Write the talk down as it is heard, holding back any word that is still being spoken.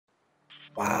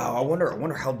Wow, I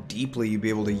wonder how deeply you'd be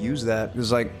able to use that.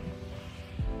 Because like,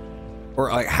 or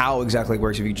like how exactly it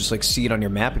works if you just like see it on your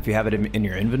map, if you have it in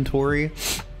your inventory,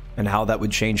 and how that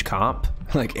would change comp,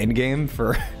 like in game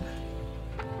for.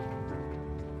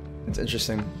 It's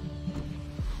interesting.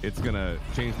 It's gonna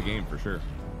change the game for sure.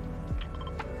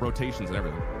 Rotations and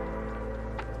everything.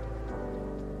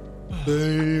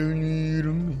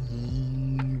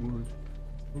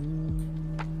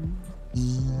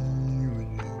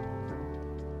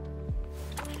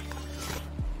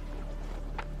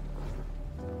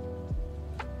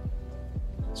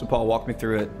 So Paul, walk me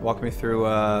through it. Walk me through.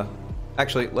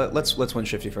 Actually, let's win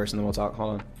Shifty first, and then we'll talk.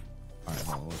 Hold on. All right,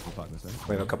 hold on. We'll talk in a second.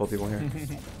 We have a couple of people here.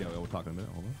 Yeah, we'll talk in a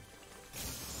minute. Hold on.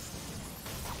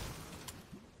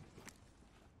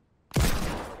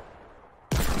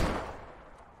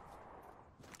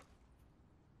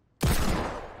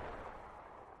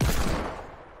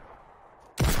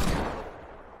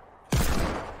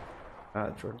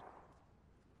 Jordan.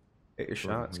 Hit your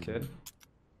shots, kid.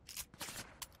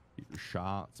 Hit your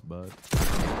shots, bud.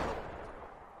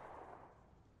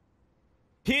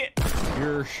 Hit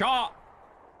your shot.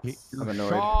 Hit your I'm annoyed.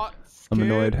 shots, I'm kid.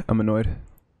 annoyed. I'm annoyed.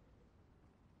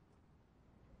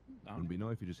 I wouldn't be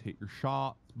annoyed if you just hit your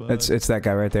shots, bud. It's that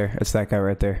guy right there. It's that guy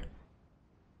right there.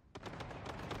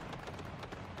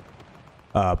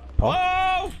 Paul.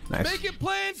 Oh! Nice. Make it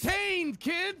plantain,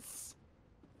 kids.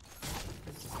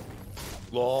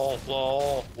 Lol,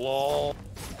 lol, lol.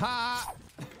 Ha!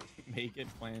 Make it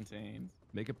plantains.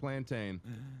 Make it plantain.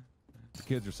 The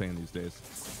kids are saying these days.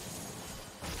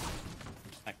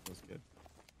 Heck, those kids.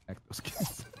 Heck, those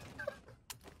kids.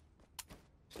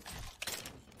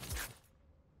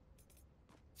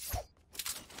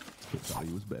 Kid thought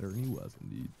he was better and he was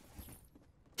indeed.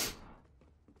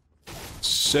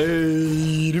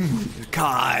 Say to me.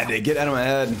 God, get out of my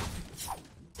head.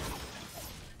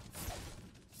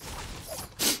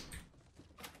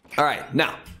 All right,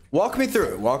 now walk me through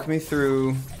it. Walk me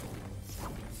through.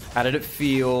 How did it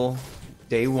feel?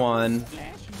 Day one.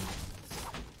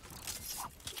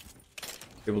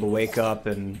 Able to wake up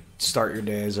and start your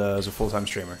day as a full-time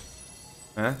streamer.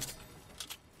 Huh?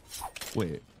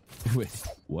 Wait,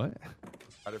 what?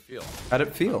 How'd it feel? How did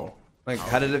it feel? Like,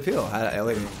 how did it feel?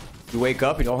 Like, you wake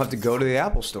up, you don't have to go to the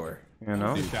Apple store. You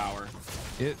know? Shower.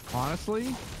 It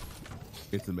honestly,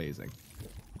 it's amazing.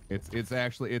 It's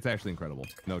actually incredible.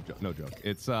 No joke.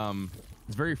 It's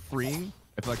very freeing.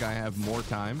 I feel like I have more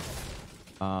time.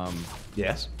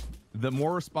 Yes. The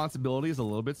more responsibility is a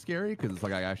little bit scary because it's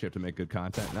like I actually have to make good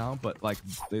content now, but like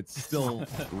it's still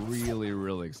really,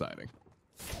 really exciting.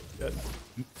 Good.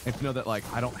 And to know that like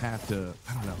I don't have to,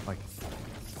 I don't know, like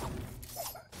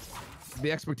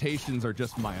the expectations are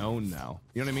just my own now.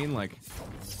 You know what I mean? Like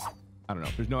I don't know.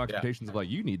 There's no expectations of like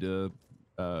you need to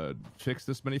fix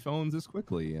this many phones this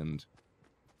quickly and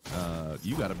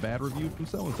you got a bad review from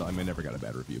so-and-so. I mean, I never got a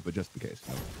bad review, but just in case,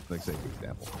 you know, like say for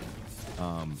example.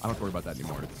 I don't have to worry about that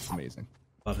anymore. It's amazing.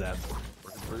 Love that.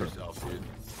 Working for yourself, dude.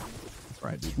 That's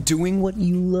right, dude. Doing what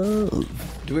you love.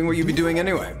 Doing what you'd be doing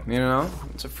anyway. You know?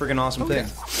 It's a freaking awesome thing.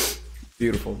 Yeah.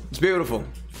 Beautiful. It's beautiful.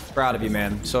 Proud of you,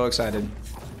 man. So excited.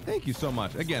 Thank you so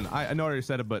much. Again, I know I already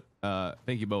said it, but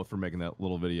thank you both for making that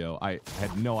little video. I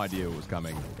had no idea it was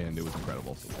coming, and it was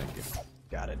incredible, so thank you.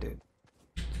 Got it, dude.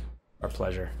 Our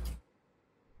pleasure.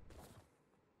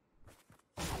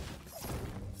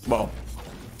 Well,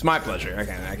 it's my pleasure. I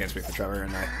can't speak for Trevor,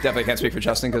 and I definitely can't speak for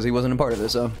Justin because he wasn't a part of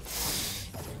this, so.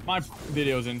 My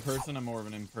video's in person. I'm more of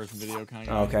an in-person video kind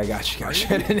of guy. Okay,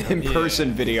 gotcha. An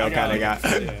in-person video kind of guy.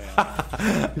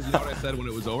 Yeah. You know what I said when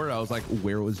it was over? I was like,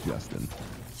 where was Justin?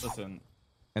 Listen.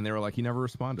 And they were like, he never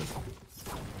responded.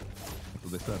 That's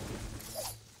what they said.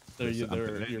 They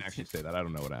didn't actually say that. I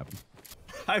don't know what happened.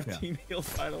 I have team heals,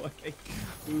 by the way.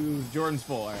 Ooh, Jordan's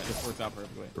full. All right, this works out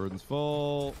perfectly. Jordan's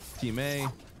full. Team A.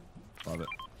 Love it.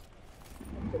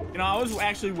 You know, I was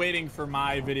actually waiting for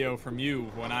my video from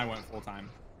you when I went full-time.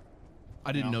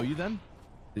 I didn't know you then?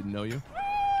 Didn't know you?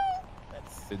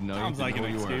 Didn't know you. Sounds like an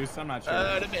excuse. I'm not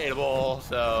sure. Debatable,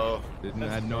 so. I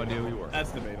had no idea who you were.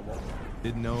 That's debatable.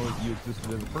 Didn't know you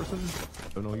existed as a person.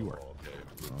 Don't know who you were.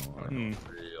 Okay.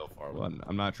 Real far. Well,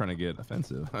 I'm not trying to get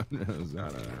offensive. Not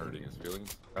hurting his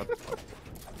feelings.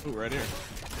 Ooh, right here.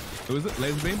 Who is it?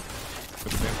 Laser beam?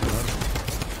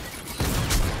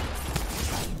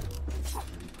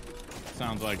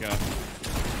 Sounds like a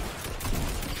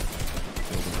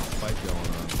fight going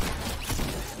on.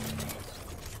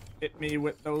 hit me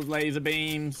with those laser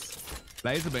beams.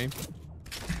 Laser beam.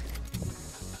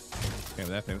 Can't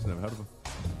be that famous. Never heard of him.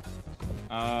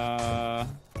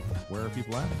 Where are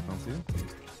people at? I don't see them.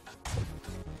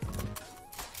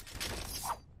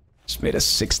 Just made a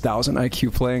 6,000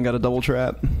 IQ play and got a double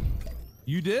trap.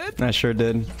 You did? I sure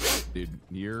did. Dude,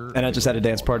 you're... And I just had a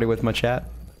dance party with my chat.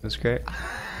 It was great.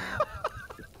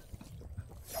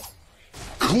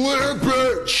 Clip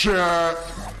it, chat.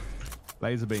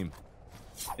 Laser beam.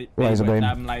 Laser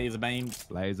beam. Laser beam.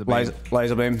 Laser beam.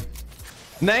 Laser beam.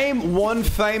 Name one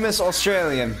famous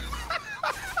Australian.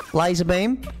 Laser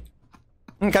beam.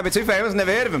 Can't be too famous,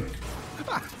 never heard of him.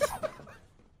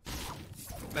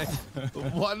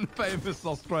 One famous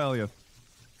Australian.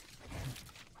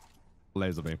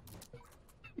 Laser beam.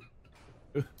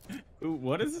 Ooh,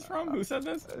 what is this from? Who said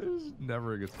this? It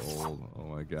never gets old. Oh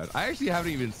my god. I actually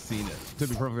haven't even seen it. To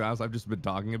be perfectly honest, I've just been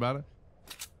talking about it.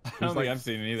 I don't think I've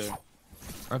seen it either.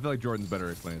 I feel like Jordan's better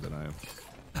at explaining it than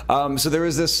I am. So there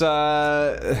was this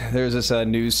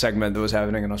news segment that was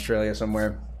happening in Australia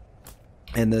somewhere,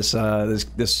 and this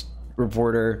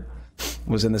reporter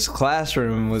was in this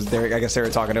classroom. Was there? I guess they were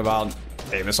talking about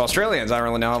famous Australians. I don't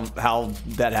really know how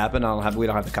that happened. We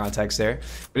don't have the context there.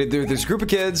 But there's a group of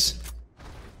kids,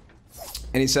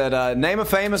 and he said, "Name a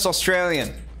famous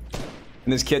Australian."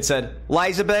 And this kid said,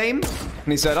 "Laser beam." And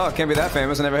he said, "Oh, it can't be that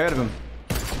famous. I never heard of him."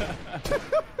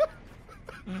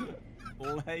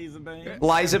 Laser beam.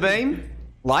 Laser beam.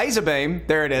 Laser beam.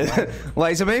 There it is.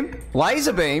 Laser beam.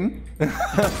 Laser beam.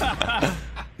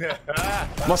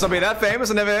 Must not be that famous.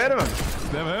 I never heard of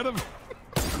him. Never heard of him.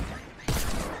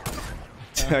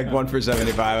 Like 1 for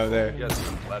 75 over there. You guys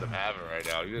let him have it right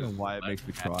now. I don't know why it makes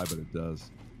me cry, but it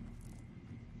does.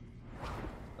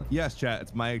 Yes, chat.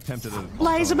 It's my attempt at a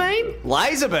Laser beam.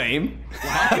 Laser beam.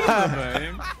 Laser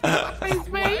beam. Laser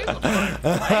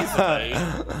beam.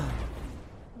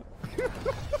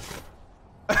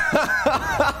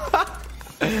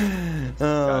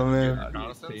 Oh man.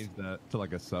 Change that to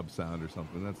like a sub sound or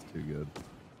something. That's too good.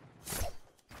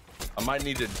 I might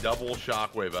need a double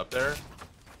shockwave up there.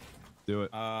 Do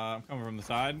it. I'm coming from the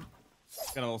side.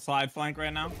 Got a little side flank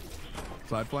right now.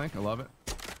 Side flank. I love it.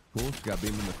 Cool. She got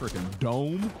beamed in the freaking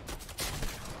dome.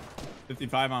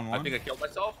 55 on one. I think I killed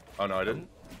myself. Oh no, I didn't.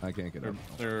 I can't get her.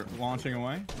 They're launching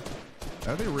away.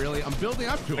 Are they really? I'm building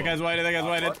up to That it. guy's waited. That guy's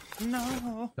waited.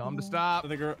 No. Tell him to stop.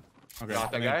 The girl. Okay.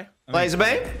 Not that guy? Laser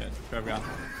beam. Yeah, Trev got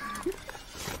it.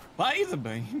 Laser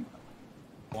beam.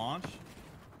 Launch.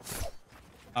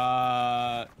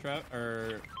 Trev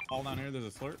or all down here. There's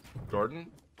a slurp. Jordan.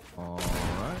 All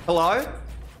right. Hello.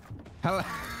 Hello.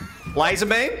 Laser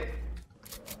beam.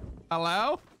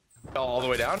 Hello. Fell all the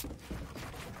way down.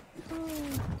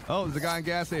 Oh, there's a guy in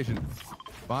gas station.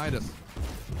 Behind us.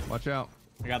 Watch out.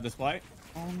 I got this flight.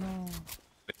 Oh no.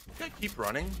 Did I keep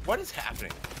running? What is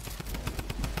happening?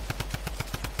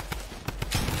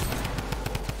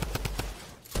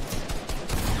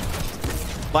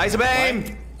 Laser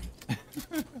beam.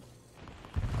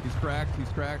 He's cracked. He's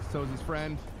cracked. So is his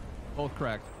friend. Both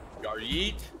cracked. Yar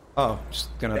yeet. Oh,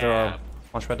 just gonna throw a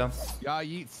launch pad down. Yeah,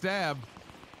 yeet stab.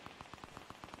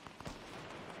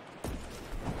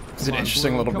 It's an Come on,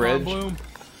 interesting Bloom. little Come bridge. on, Bloom.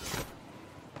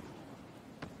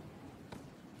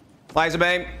 Laser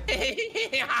beam.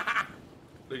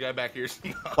 The guy back here.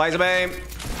 Laser beam.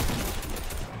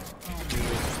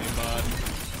 Bud.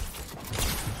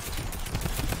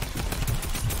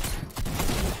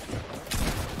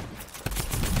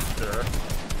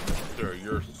 Sir,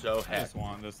 you're so I happy. just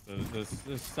want this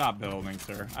to stop building,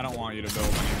 sir. I don't want you to build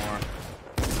anymore.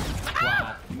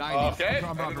 Wow. 90. Okay, I'm that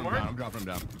dropping didn't him work. down. I'm dropping him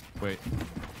down. Wait.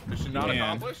 Mission not Man.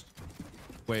 accomplished.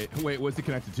 Wait. What's he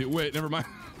connected to? Wait. Never mind.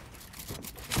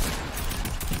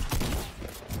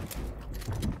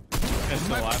 It's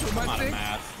still alive. my I'm out of thing?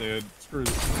 mats, dude. Screw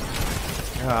this.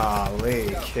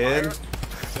 Golly, kid.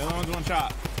 The other one's one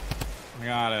shot. I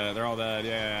got it. They're all dead.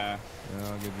 Yeah.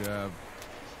 Oh, good job.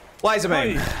 Laser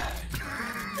beam.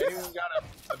 Anyone got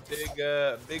a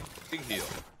big heal?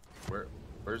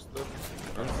 Where's the?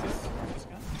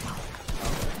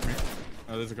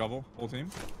 Oh, there's a couple. Whole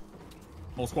team.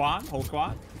 Whole squad. Whole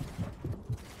squad.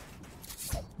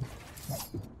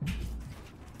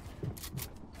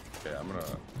 Okay, I'm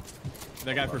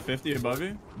That guy for 50 above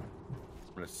you.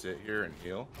 gonna sit here and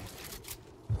heal.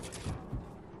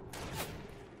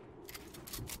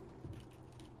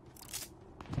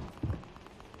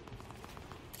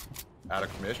 Out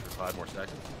of commission for 5 more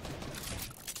seconds.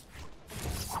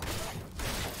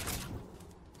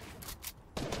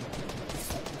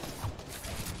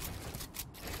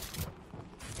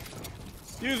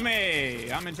 Excuse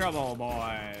me. I'm in trouble,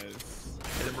 boys.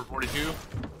 Hit him for 42.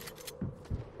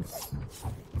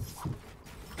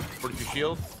 42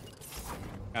 shield.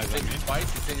 Guys, He's like me. thinking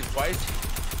twice. He's thinking twice.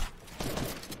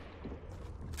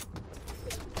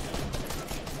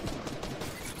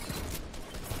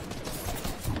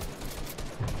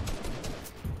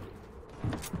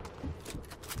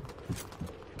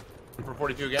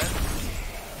 142 again.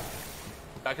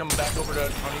 I come back over to on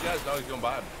you guys. No, he's going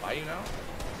by you now.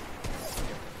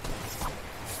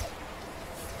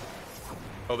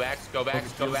 Go back, go back,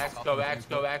 go back, go back,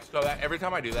 go back, go back. Every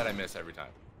time I do that, I miss every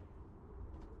time.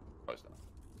 Oh, stop.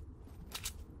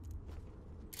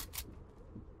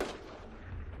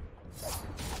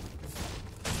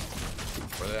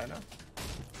 Where are they at now?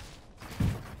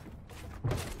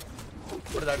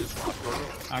 What did I just drop, Jordan?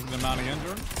 Knocking them out again,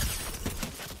 Jordan.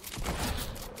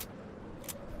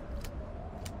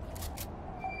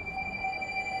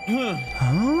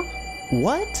 Huh?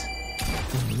 What?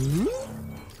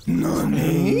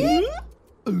 Nani?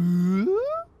 That's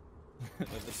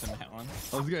in that one.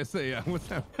 I was gonna say, yeah. What's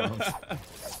that from?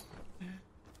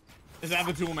 Is that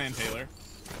the Tool Man Taylor?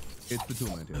 It's the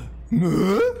Tool Man Taylor.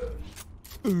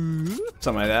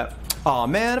 Something like that. Oh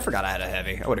man, I forgot I had a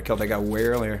heavy. I would have killed that guy way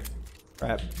earlier.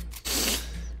 Crap.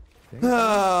 You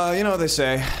know what they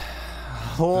say.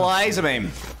 Liza beam.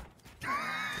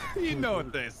 You know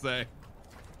what they say.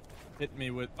 Hit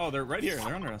me with. Oh, they're right here.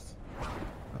 They're under us.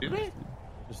 Did they?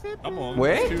 Just a couple of them.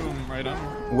 Where? Two of them right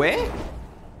under. Where?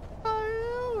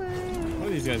 What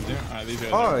are these guys doing? These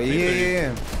guys. Oh are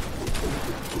yeah.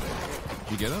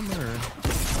 You get them or?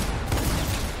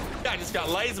 Yeah, I just got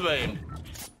laser beam.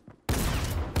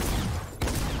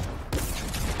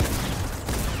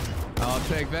 I'll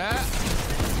take that.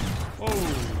 Whoa!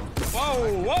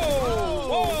 Whoa! Whoa!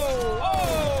 Whoa!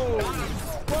 Whoa!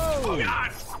 Whoa! Oh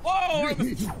God! Whoa!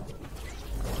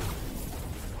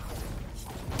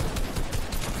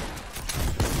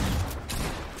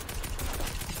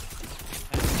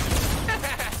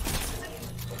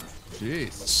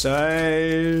 Jeez.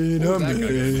 Say to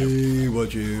me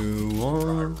what you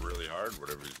want. Really hard,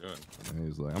 whatever he's doing. And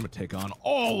he's like, I'm gonna take on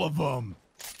all of them.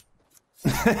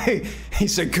 He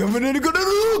said, "Coming in and good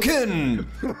looking."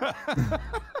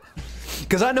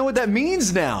 Because I know what that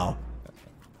means now.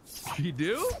 You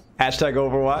do? Hashtag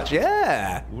Overwatch.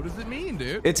 Yeah. What does it mean,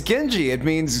 dude? It's Genji. It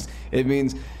means.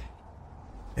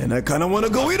 And I kind of want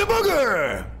to go eat a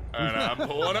booger. And I'm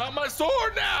pulling out my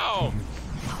sword now.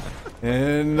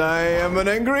 And I am an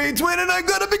angry twin, and I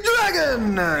got a big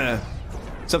dragon.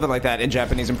 Something like that in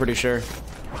Japanese. I'm pretty sure.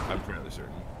 I'm fairly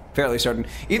certain. Fairly certain.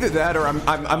 Either that, or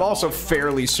I'm also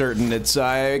fairly certain it's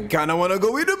I kind of want to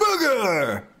go eat a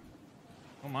booger.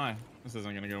 Oh my! This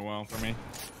isn't gonna go well for me.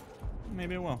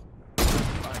 Maybe it will.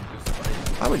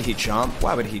 Why would he jump?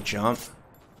 Why would he jump?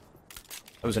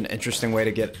 That was an interesting way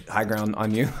to get high ground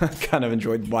on you. I kind of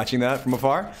enjoyed watching that from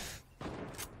afar.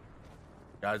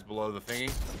 Guys below the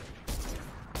thingy.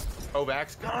 Oh,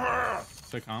 backs.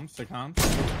 Sitcoms.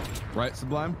 Right,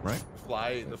 Sublime? Right?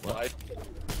 The fly.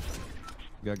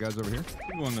 You got guys over here?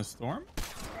 People in the storm.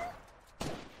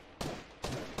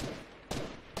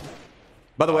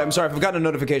 By the way, I'm sorry if I've gotten a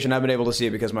notification. I haven't been able to see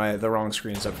it because the wrong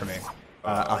screen is up for me.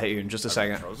 I'll hit you in just a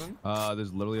second. Frozen?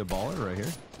 There's literally a baller right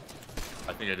here.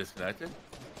 I think I disconnected.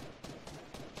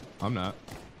 I'm not.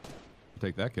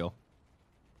 Take that kill.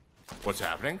 What's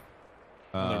happening?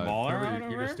 Another baller Trevor, out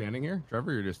you're over just standing here?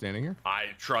 Trevor, you're just standing here?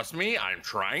 Trust me, I'm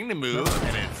trying to move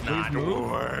and it's not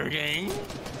working.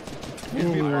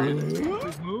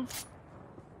 Please move.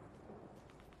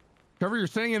 Trevor, you're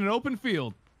standing in an open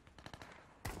field.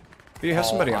 Do you have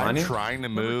somebody on I'm you? trying to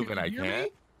move Trevor, and I can you hear me?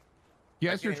 can't.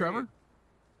 Yes, you're can't hear Trevor.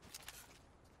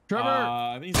 Trevor!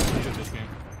 I think he's good at this game.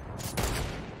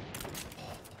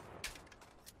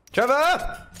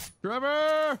 Trevor!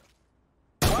 Trevor!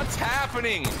 What's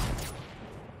happening?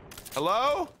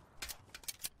 Hello?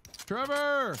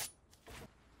 Trevor!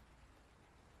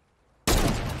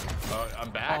 I'm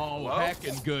back. Oh, Hello?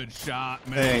 heckin' good shot,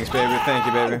 man. Thanks, baby. Thank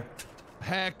you, baby.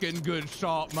 Heckin' good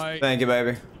shot, mate. Thank you,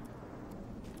 baby.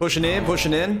 Pushing in,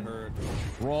 pushing in.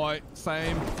 Right,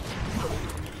 same.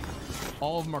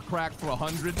 All of them are cracked for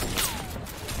 100.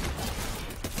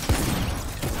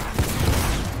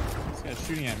 This guy's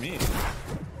shooting at me.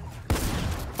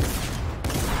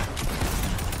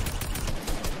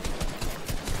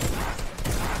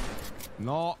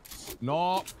 No.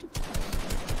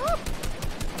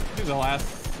 He's the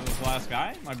last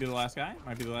guy. Might be the last guy.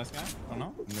 I don't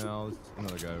know. No, there's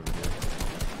another guy over here.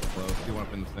 Close. You want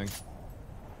up in the thing?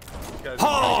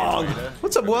 Hog!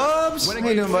 What's up, Wubs? How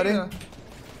you doing, buddy?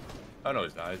 Oh no,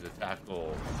 he's not. He's a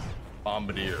tactical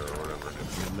bombardier or whatever it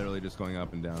is. You're literally just going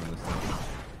up and down in this thing.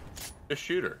 A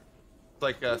shooter. It's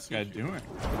like What's this guy doing?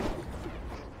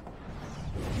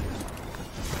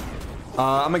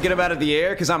 I'm gonna get him out of the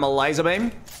air because I'm a laser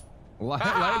beam.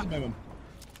 Laser beam him.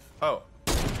 Oh.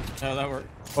 Yeah, that worked.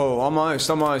 Oh, almost.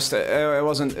 It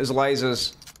wasn't as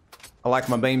lasers I like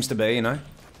my beams to be, you know?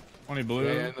 20 blue.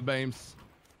 Yeah, in the beams.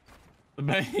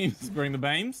 The beams. Bring the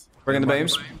beams. Bring in the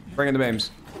beams. Bring in the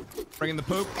beams. Bring in the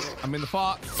poop. I'm in the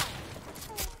farts.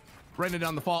 Raining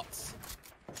down the farts.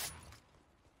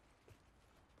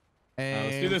 And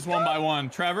Let's do this one by one.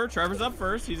 Trevor's up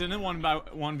first. He's in it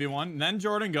 1v1. Then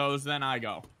Jordan goes. Then I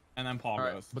go. And then Paul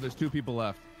goes. But there's 2 people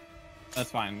left.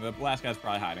 That's fine. The last guy's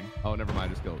probably hiding. Oh, never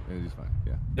mind. Just go. He's fine.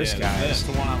 Yeah. This guy is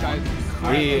the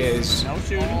one-on-one. He is. No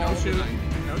shooting. No shooting.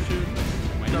 No shooting.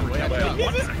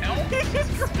 He's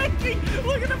just cranking.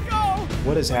 Look at him go.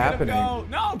 What is happening?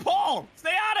 No, Paul,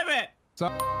 stay out of it. So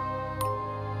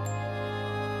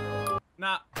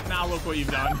now look what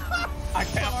you've done. I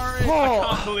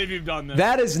can't believe you've done this.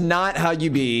 That is not how you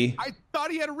be I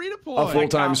thought he had a redeploy. a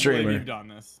full-time streamer. You've done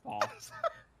this, Paul.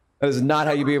 That is not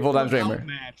how you be a full-time streamer.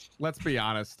 Outmatched. Let's be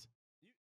honest.